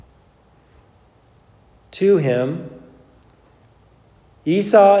to him.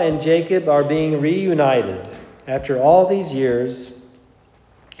 Esau and Jacob are being reunited after all these years,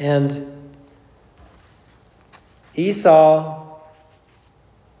 and Esau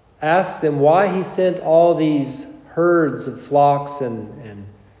asks them why he sent all these herds of flocks and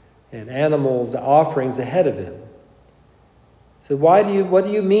animals, the offerings ahead of him. So what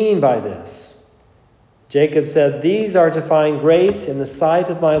do you mean by this? Jacob said, "These are to find grace in the sight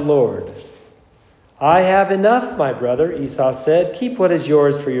of my Lord." "I have enough, my brother," Esau said. "Keep what is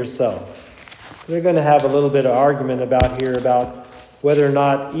yours for yourself." They're going to have a little bit of argument about whether or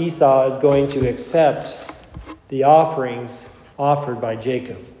not Esau is going to accept the offerings offered by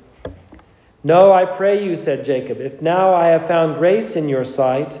Jacob. "No, I pray you," said Jacob, "if now I have found grace in your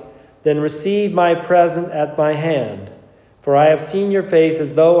sight, then receive my present at my hand. For I have seen your face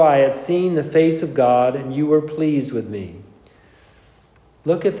as though I had seen the face of God, and you were pleased with me."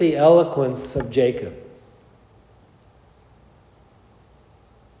 Look at the eloquence of Jacob.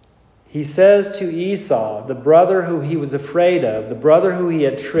 He says to Esau, the brother who he was afraid of, the brother who he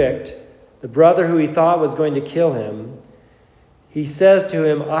had tricked, the brother who he thought was going to kill him, he says to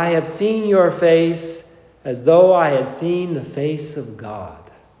him, "I have seen your face as though I had seen the face of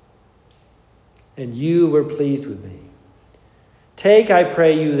God, and you were pleased with me. Take, I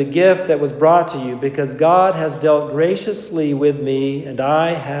pray you, the gift that was brought to you, because God has dealt graciously with me, and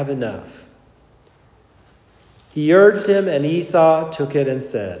I have enough." He urged him, and Esau took it and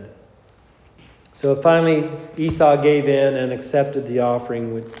said. So finally, Esau gave in and accepted the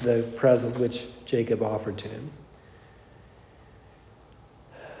offering, with the present which Jacob offered to him.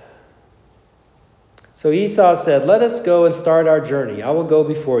 So Esau said, "Let us go and start our journey. I will go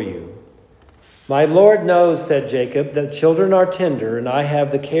before you." "My Lord knows," said Jacob, "that children are tender, and I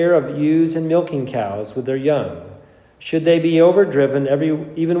have the care of ewes and milking cows with their young. Should they be overdriven,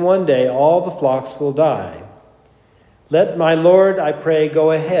 even one day, all the flocks will die. Let my Lord, I pray,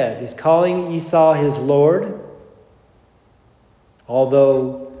 go ahead." He's calling Esau his Lord,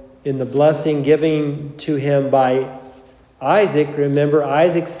 although in the blessing given to him by Isaac, remember,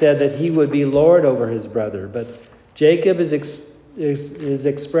 Isaac said that he would be Lord over his brother, but Jacob is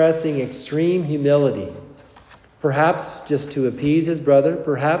expressing extreme humility, perhaps just to appease his brother,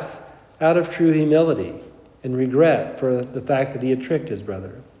 perhaps out of true humility and regret for the fact that he had tricked his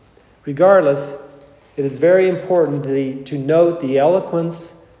brother. Regardless, it is very important to note the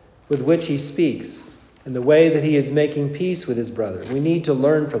eloquence with which he speaks and the way that he is making peace with his brother. We need to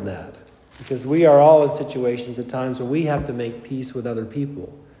learn from that, because we are all in situations at times where we have to make peace with other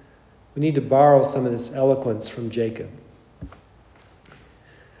people. We need to borrow some of this eloquence from Jacob.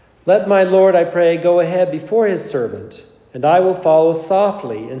 "Let my Lord, I pray, go ahead before his servant, and I will follow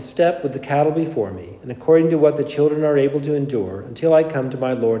softly in step with the cattle before me, and according to what the children are able to endure, until I come to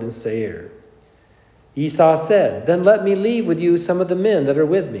my Lord in Seir." Esau said, "Then let me leave with you some of the men that are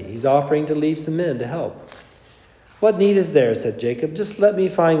with me." He's offering to leave some men to help. "What need is there?" said Jacob. "Just let me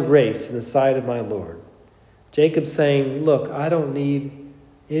find grace in the sight of my Lord." Jacob saying, "Look, I don't need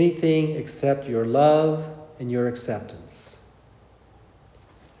anything except your love and your acceptance."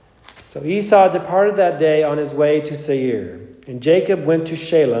 So Esau departed that day on his way to Seir, and Jacob went to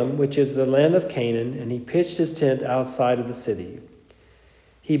Shalem, which is the land of Canaan, and he pitched his tent outside of the city.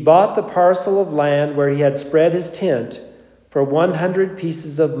 He bought the parcel of land where he had spread his tent for 100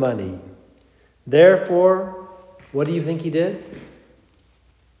 pieces of money. Therefore, what do you think he did?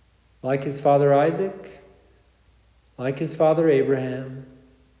 Like his father Isaac, like his father Abraham,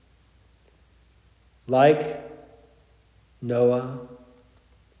 like Noah,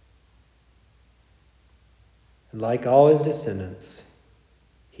 and like all his descendants,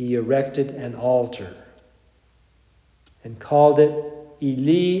 he erected an altar and called it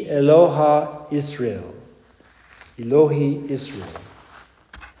Eli Eloha Israel, Elohi Israel.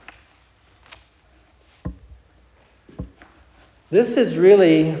 This is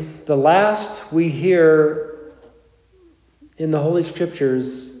really the last we hear in the Holy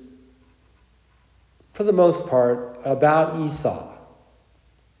Scriptures, for the most part, about Esau.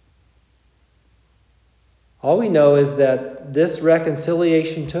 All we know is that this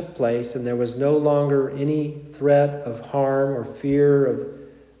reconciliation took place, and there was no longer any threat of harm or fear of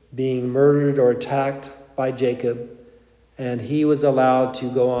being murdered or attacked by Jacob, and he was allowed to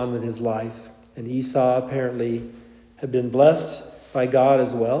go on with his life. And Esau apparently had been blessed by God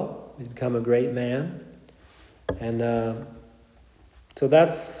as well. He'd become a great man. And so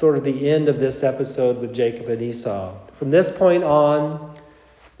that's sort of the end of this episode with Jacob and Esau. From this point on,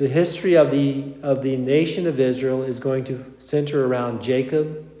 the history of the nation of Israel is going to center around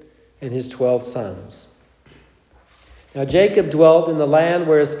Jacob and his 12 sons. Now Jacob dwelt in the land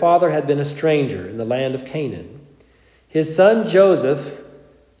where his father had been a stranger, in the land of Canaan. His son Joseph,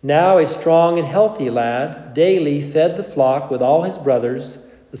 now a strong and healthy lad, daily fed the flock with all his brothers,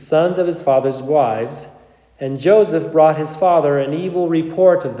 the sons of his father's wives, and Joseph brought his father an evil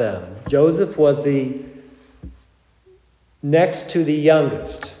report of them. Joseph was the next to the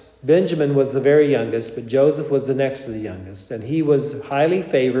youngest. Benjamin was the very youngest, but Joseph was the next to the youngest. And he was highly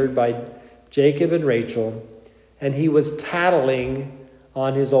favored by Jacob and Rachel, and he was tattling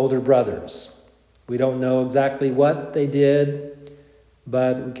on his older brothers. We don't know exactly what they did,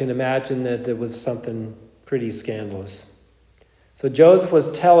 but we can imagine that it was something pretty scandalous. So Joseph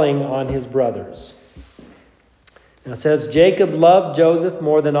was telling on his brothers. And it says, Jacob loved Joseph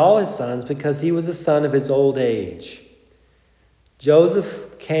more than all his sons because he was the son of his old age.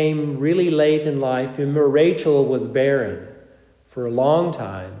 Joseph came really late in life. Remember, Rachel was barren for a long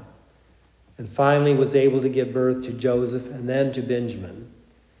time and finally was able to give birth to Joseph and then to Benjamin.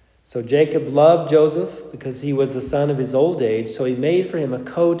 So Jacob loved Joseph because he was the son of his old age, so he made for him a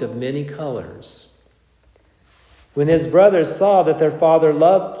coat of many colors. When his brothers saw that their father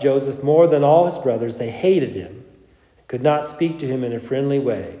loved Joseph more than all his brothers, they hated him, could not speak to him in a friendly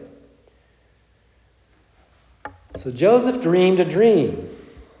way. So Joseph dreamed a dream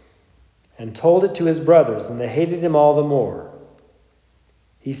and told it to his brothers, and they hated him all the more.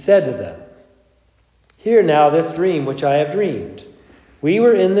 He said to them, Hear now this dream which I have dreamed. We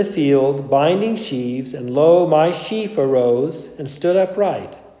were in the field binding sheaves, and lo, my sheaf arose and stood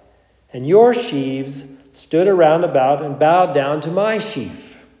upright, and your sheaves stood around about and bowed down to my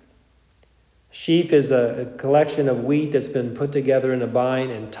sheaf. Sheaf is a collection of wheat that's been put together in a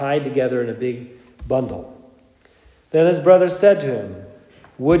bind and tied together in a big bundle. Then his brothers said to him,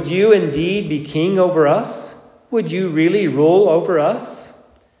 Would you indeed be king over us? Would you really rule over us?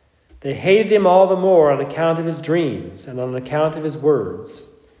 They hated him all the more on account of his dreams and on account of his words.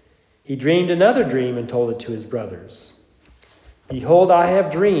 He dreamed another dream and told it to his brothers. Behold, I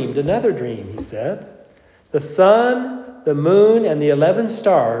have dreamed another dream, he said. The sun, the moon, and the 11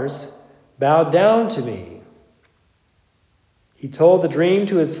 stars bowed down to me. He told the dream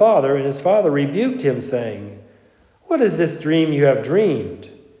to his father, and his father rebuked him, saying, What is this dream you have dreamed?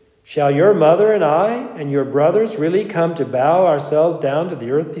 Shall your mother and I and your brothers really come to bow ourselves down to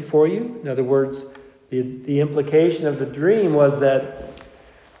the earth before you? In other words, the implication of the dream was that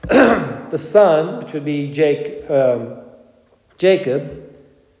the sun, which would be Jacob,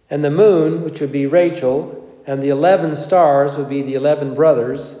 and the moon, which would be Rachel, and the 11 stars would be the 11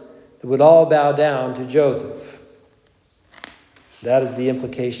 brothers, that would all bow down to Joseph. That is the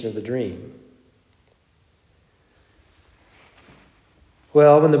implication of the dream.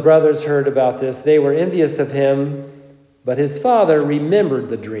 Well, when the brothers heard about this, they were envious of him, but his father remembered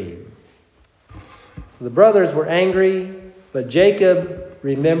the dream. The brothers were angry, but Jacob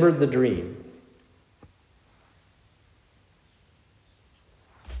remembered the dream.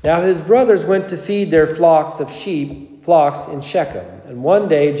 Now his brothers went to feed their flocks in Shechem. And one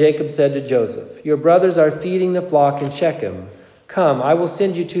day Jacob said to Joseph, Your brothers are feeding the flock in Shechem. Come, I will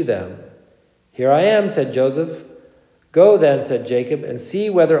send you to them. Here I am, said Joseph. Go then, said Jacob, and see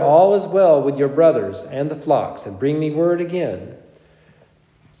whether all is well with your brothers and the flocks, and bring me word again.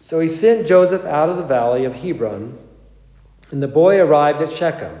 So he sent Joseph out of the valley of Hebron, and the boy arrived at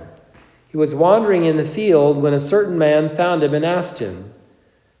Shechem. He was wandering in the field when a certain man found him and asked him,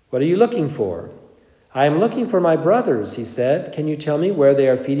 What are you looking for? I am looking for my brothers, he said. Can you tell me where they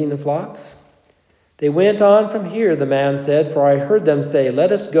are feeding the flocks? They went on from here, the man said, for I heard them say,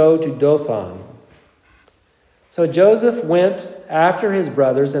 Let us go to Dothan. So Joseph went after his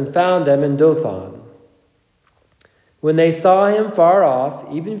brothers and found them in Dothan. When they saw him far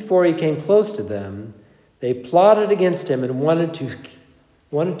off, even before he came close to them, they plotted against him and wanted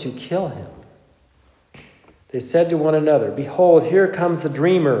to kill him. They said to one another, Behold, here comes the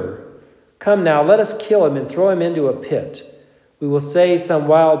dreamer. Come now, let us kill him and throw him into a pit. We will say some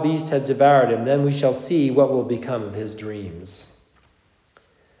wild beast has devoured him, then we shall see what will become of his dreams.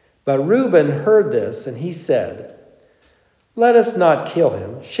 But Reuben heard this, and he said, Let us not kill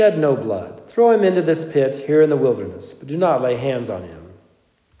him, shed no blood. Throw him into this pit here in the wilderness, but do not lay hands on him.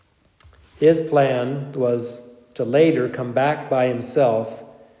 His plan was to later come back by himself,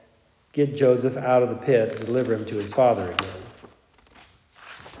 get Joseph out of the pit, and deliver him to his father again.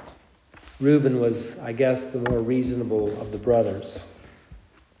 Reuben was, I guess, the more reasonable of the brothers.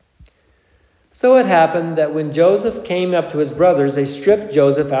 So it happened that when Joseph came up to his brothers, they stripped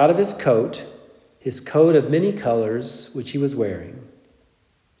Joseph out of his coat of many colors, which he was wearing.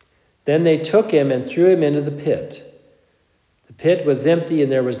 Then they took him and threw him into the pit. The pit was empty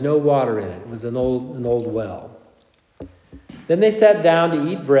and there was no water in it. It was an old well. Then they sat down to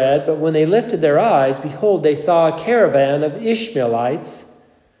eat bread, but when they lifted their eyes, behold, they saw a caravan of Ishmaelites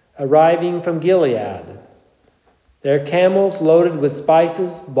arriving from Gilead, their camels loaded with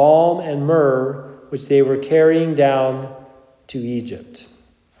spices, balm, and myrrh, which they were carrying down to Egypt.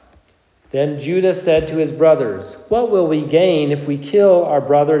 Then Judah said to his brothers, "What will we gain if we kill our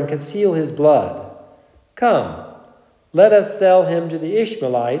brother and conceal his blood? Come, let us sell him to the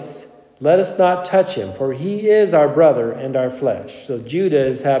Ishmaelites. Let us not touch him, for he is our brother and our flesh." So Judah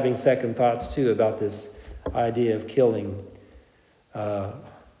is having second thoughts too about this idea of killing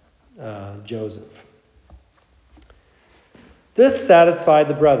Joseph. This satisfied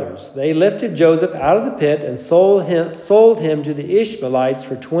the brothers. They lifted Joseph out of the pit and sold him to the Ishmaelites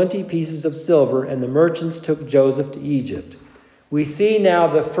for 20 pieces of silver, and the merchants took Joseph to Egypt. We see now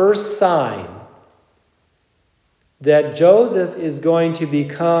the first sign that Joseph is going to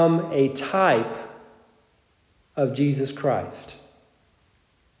become a type of Jesus Christ.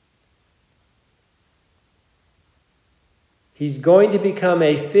 He's going to become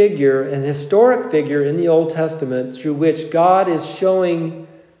a figure, an historic figure in the Old Testament through which God is showing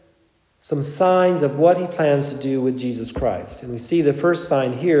some signs of what he plans to do with Jesus Christ. And we see the first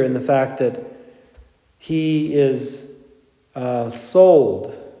sign here in the fact that he is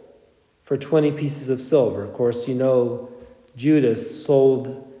sold for 20 pieces of silver. Of course, you know Judas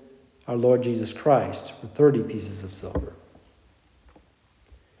sold our Lord Jesus Christ for 30 pieces of silver.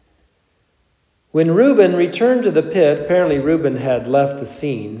 When Reuben returned to the pit, apparently Reuben had left the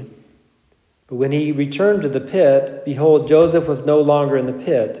scene, but when he returned to the pit, behold, Joseph was no longer in the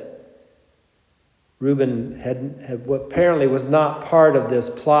pit. Reuben had apparently was not part of this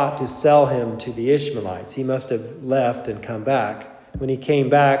plot to sell him to the Ishmaelites. He must have left and come back. When he came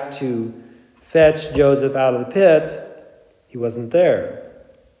back to fetch Joseph out of the pit, he wasn't there.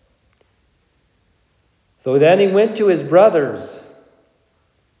 So then he went to his brothers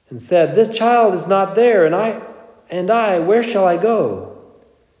and said, "This child is not there, and I, where shall I go?"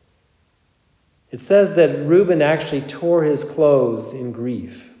 It says that Reuben actually tore his clothes in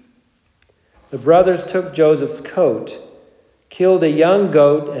grief. The brothers took Joseph's coat, killed a young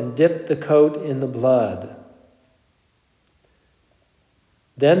goat, and dipped the coat in the blood.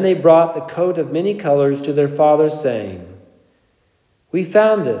 Then they brought the coat of many colors to their father, saying, "We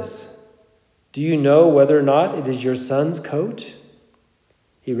found this. Do you know whether or not it is your son's coat?"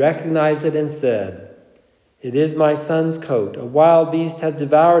 He recognized it and said, "It is my son's coat. A wild beast has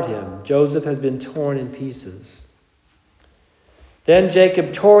devoured him. Joseph has been torn in pieces." Then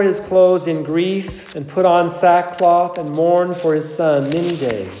Jacob tore his clothes in grief and put on sackcloth and mourned for his son many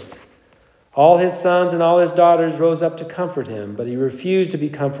days. All his sons and all his daughters rose up to comfort him, but he refused to be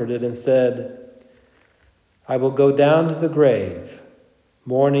comforted and said, "I will go down to the grave,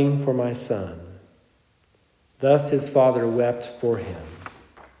 mourning for my son." Thus his father wept for him.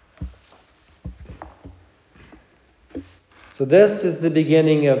 So this is the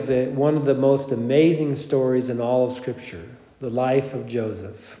beginning of one of the most amazing stories in all of Scripture, the life of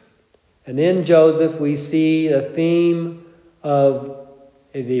Joseph. And in Joseph we see a theme of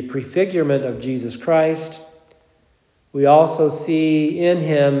the prefigurement of Jesus Christ. We also see in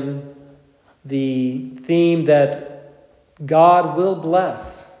him the theme that God will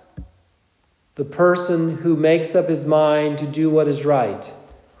bless the person who makes up his mind to do what is right,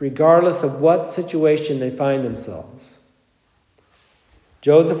 regardless of what situation they find themselves.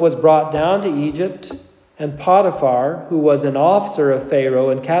 Joseph was brought down to Egypt, and Potiphar, who was an officer of Pharaoh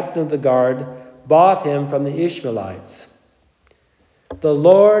and captain of the guard, bought him from the Ishmaelites. The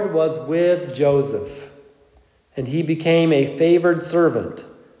Lord was with Joseph, and he became a favored servant,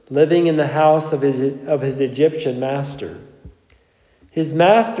 living in the house of his Egyptian master. His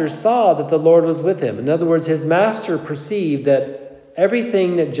master saw that the Lord was with him. In other words, his master perceived that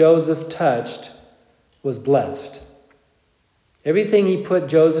everything that Joseph touched was blessed. Everything he put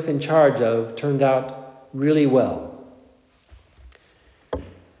Joseph in charge of turned out really well.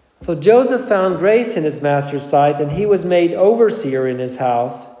 So Joseph found grace in his master's sight, and he was made overseer in his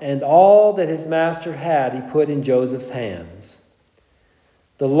house, and all that his master had he put in Joseph's hands.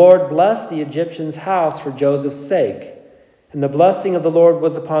 The Lord blessed the Egyptian's house for Joseph's sake, and the blessing of the Lord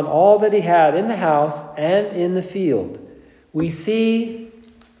was upon all that he had in the house and in the field. We see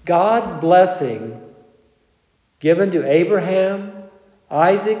God's blessing given to Abraham,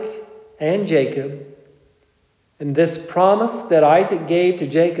 Isaac, and Jacob. And this promise that Isaac gave to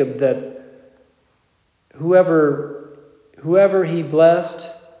Jacob that whoever blessed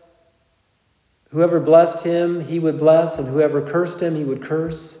him, he would bless, and whoever cursed him, he would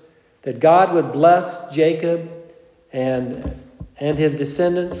curse. That God would bless Jacob and his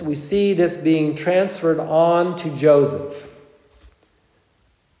descendants. We see this being transferred on to Joseph.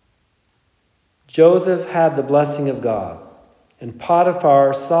 Joseph had the blessing of God, and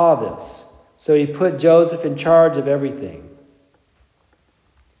Potiphar saw this, so he put Joseph in charge of everything.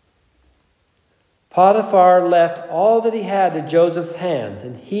 Potiphar left all that he had to Joseph's hands,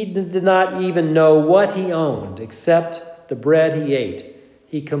 and he did not even know what he owned except the bread he ate.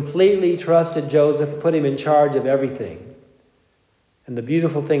 He completely trusted Joseph, put him in charge of everything. And the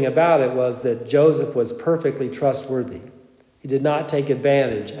beautiful thing about it was that Joseph was perfectly trustworthy. He did not take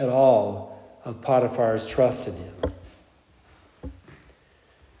advantage at all of Potiphar's trust in him.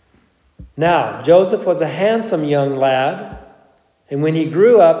 Now, Joseph was a handsome young lad, and when he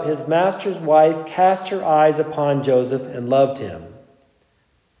grew up, his master's wife cast her eyes upon Joseph and loved him.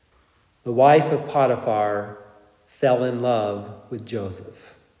 The wife of Potiphar fell in love with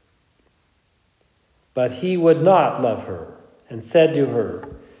Joseph. But he would not love her, and said to her,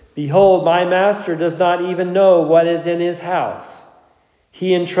 "Behold, my master does not even know what is in his house.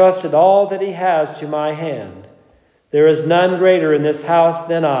 He entrusted all that he has to my hand. There is none greater in this house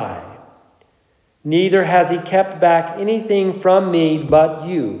than I. Neither has he kept back anything from me but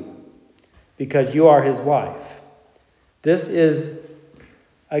you, because you are his wife." This is,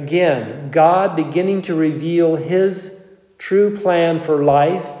 again, God beginning to reveal his true plan for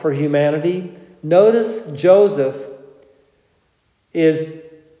life, for humanity. Notice Joseph is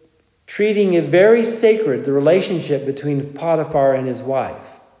treating it very sacred, the relationship between Potiphar and his wife.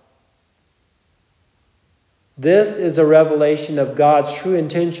 This is a revelation of God's true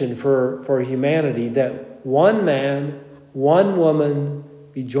intention for humanity, that one man, one woman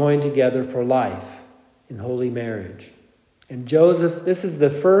be joined together for life in holy marriage. And Joseph, this is the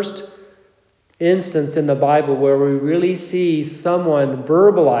first instance in the Bible where we really see someone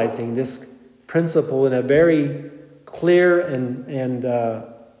verbalizing this principle in a very clear and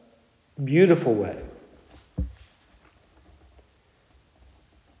beautiful way.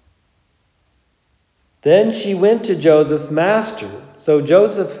 Then she went to Joseph's master. So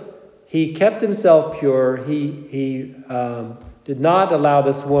Joseph, he kept himself pure. He did not allow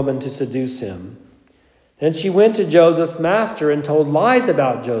this woman to seduce him. Then she went to Joseph's master and told lies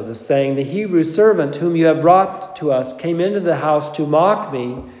about Joseph, saying, "The Hebrew servant whom you have brought to us came into the house to mock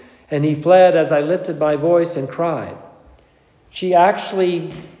me, and he fled as I lifted my voice and cried." She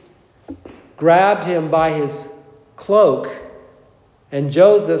actually grabbed him by his cloak, and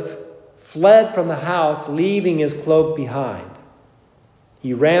Joseph fled from the house, leaving his cloak behind.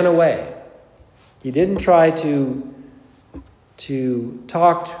 He ran away. He didn't try to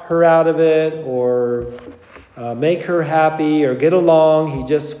talk her out of it or make her happy or get along. He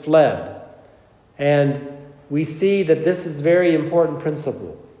just fled. And we see that this is a very important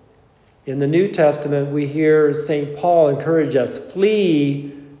principle. In the New Testament, we hear St. Paul encourage us,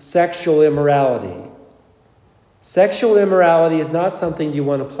 flee sexual immorality. Sexual immorality is not something you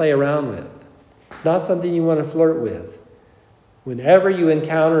want to play around with. It's not something you want to flirt with. Whenever you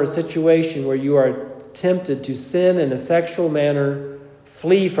encounter a situation where you are tempted to sin in a sexual manner,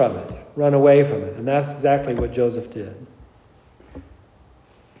 flee from it, run away from it. And that's exactly what Joseph did.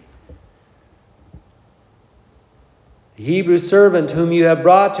 "The Hebrew servant whom you have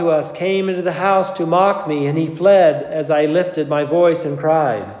brought to us came into the house to mock me, and he fled as I lifted my voice and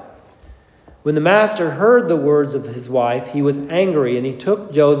cried." When the master heard the words of his wife, he was angry, and he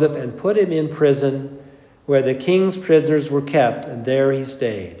took Joseph and put him in prison where the king's prisoners were kept, and there he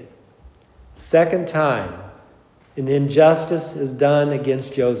stayed. Second time, an injustice is done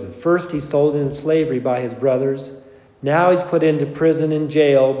against Joseph. First, he's sold into slavery by his brothers. Now he's put into prison and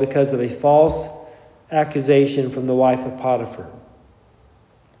jail because of a false accusation from the wife of Potiphar.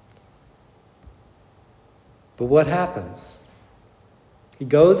 But what happens? He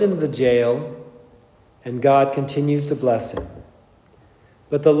goes into the jail, and God continues to bless him.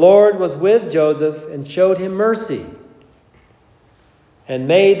 But the Lord was with Joseph and showed him mercy, and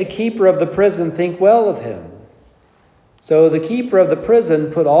made the keeper of the prison think well of him. So the keeper of the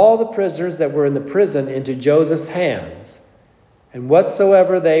prison put all the prisoners that were in the prison into Joseph's hands, and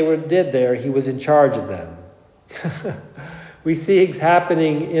whatsoever they did there, he was in charge of them. We see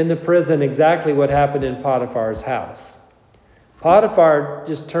happening in the prison exactly what happened in Potiphar's house. Potiphar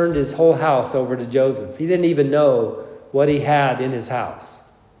just turned his whole house over to Joseph. He didn't even know what he had in his house.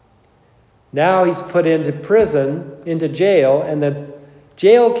 Now he's put into prison, into jail, and the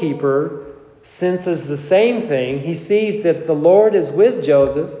jailkeeper senses the same thing. He sees that the Lord is with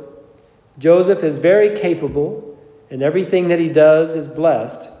Joseph. Joseph is very capable, and everything that he does is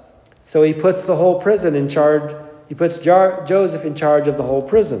blessed. So he puts the whole prison in charge. He puts Joseph in charge of the whole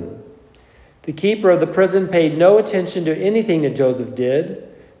prison. The keeper of the prison paid no attention to anything that Joseph did,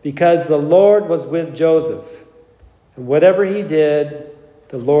 because the Lord was with Joseph. And whatever he did,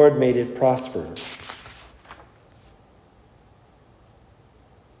 the Lord made it prosper.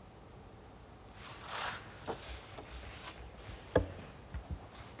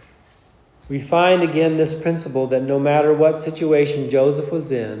 We find again this principle that no matter what situation Joseph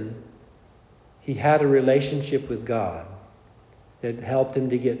was in, he had a relationship with God that helped him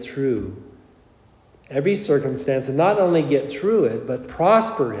to get through every circumstance, and not only get through it, but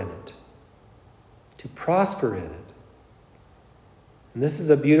prosper in it. To prosper in it. And this is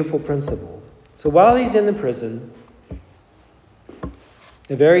a beautiful principle. So while he's in the prison,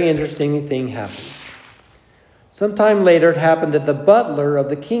 a very interesting thing happens. Sometime later, it happened that the butler of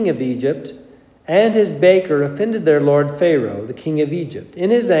the king of Egypt and his baker offended their lord Pharaoh, the king of Egypt. In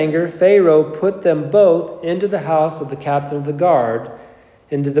his anger, Pharaoh put them both into the house of the captain of the guard,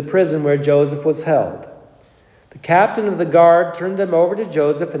 into the prison where Joseph was held. The captain of the guard turned them over to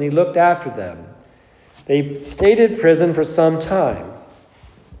Joseph, and he looked after them. They stayed in prison for some time.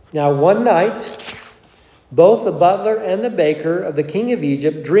 Now one night, both the butler and the baker of the king of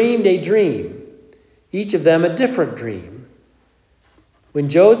Egypt dreamed a dream, each of them a different dream. When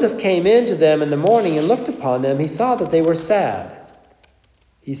Joseph came in to them in the morning and looked upon them, he saw that they were sad.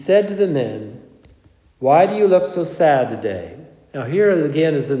 He said to the men, "Why do you look so sad today?" Now here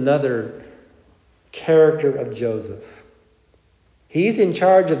again is another character of Joseph. He's in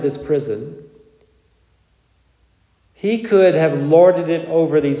charge of this prison. He could have lorded it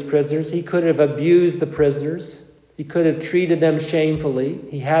over these prisoners. He could have abused the prisoners. He could have treated them shamefully.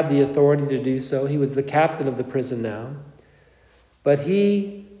 He had the authority to do so. He was the captain of the prison now. But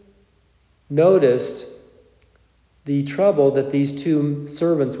he noticed the trouble that these two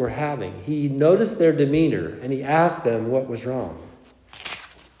servants were having. He noticed their demeanor, and he asked them what was wrong.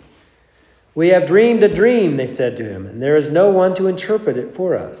 "We have dreamed a dream," they said to him, "and there is no one to interpret it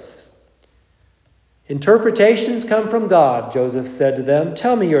for us." "Interpretations come from God," Joseph said to them.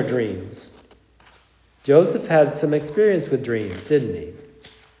 "Tell me your dreams." Joseph had some experience with dreams, didn't he?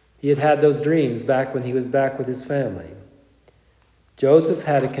 He had had those dreams back when he was back with his family. Joseph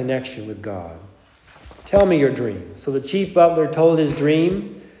had a connection with God. "Tell me your dreams." So the chief butler told his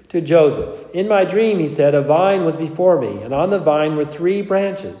dream to Joseph. "In my dream," he said, "a vine was before me, and on the vine were 3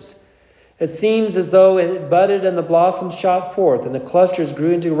 branches. It seems as though it budded and the blossoms shot forth, and the clusters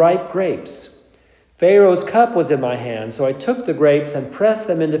grew into ripe grapes. Pharaoh's cup was in my hand, so I took the grapes and pressed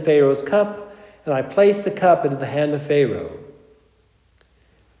them into Pharaoh's cup, and I placed the cup into the hand of Pharaoh."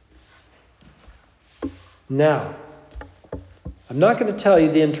 Now, I'm not going to tell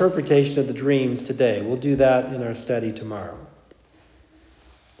you the interpretation of the dreams today. We'll do that in our study tomorrow.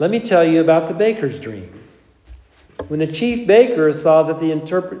 Let me tell you about the baker's dream. When the chief baker saw that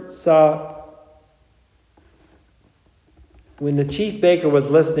when the chief baker was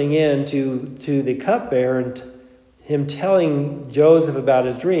listening in to the cupbearer and him telling Joseph about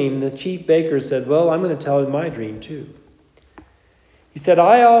his dream, the chief baker said, "Well, I'm going to tell him my dream too." He said,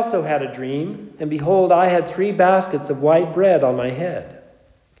 "I also had a dream, and behold, I had 3 baskets of white bread on my head.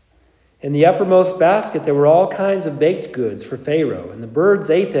 In the uppermost basket there were all kinds of baked goods for Pharaoh, and the birds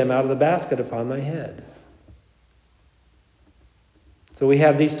ate them out of the basket upon my head." So we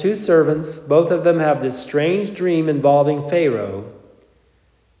have these 2 servants. Both of them have this strange dream involving Pharaoh,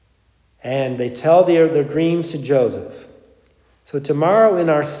 and they tell their dreams to Joseph. So tomorrow in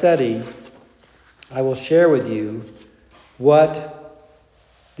our study, I will share with you what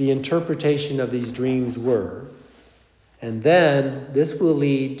the interpretation of these dreams were. And then this will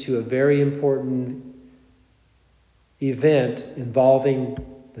lead to a very important event involving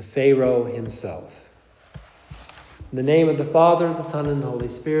the Pharaoh himself. In the name of the Father, the Son, and the Holy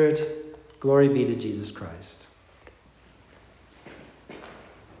Spirit, glory be to Jesus Christ.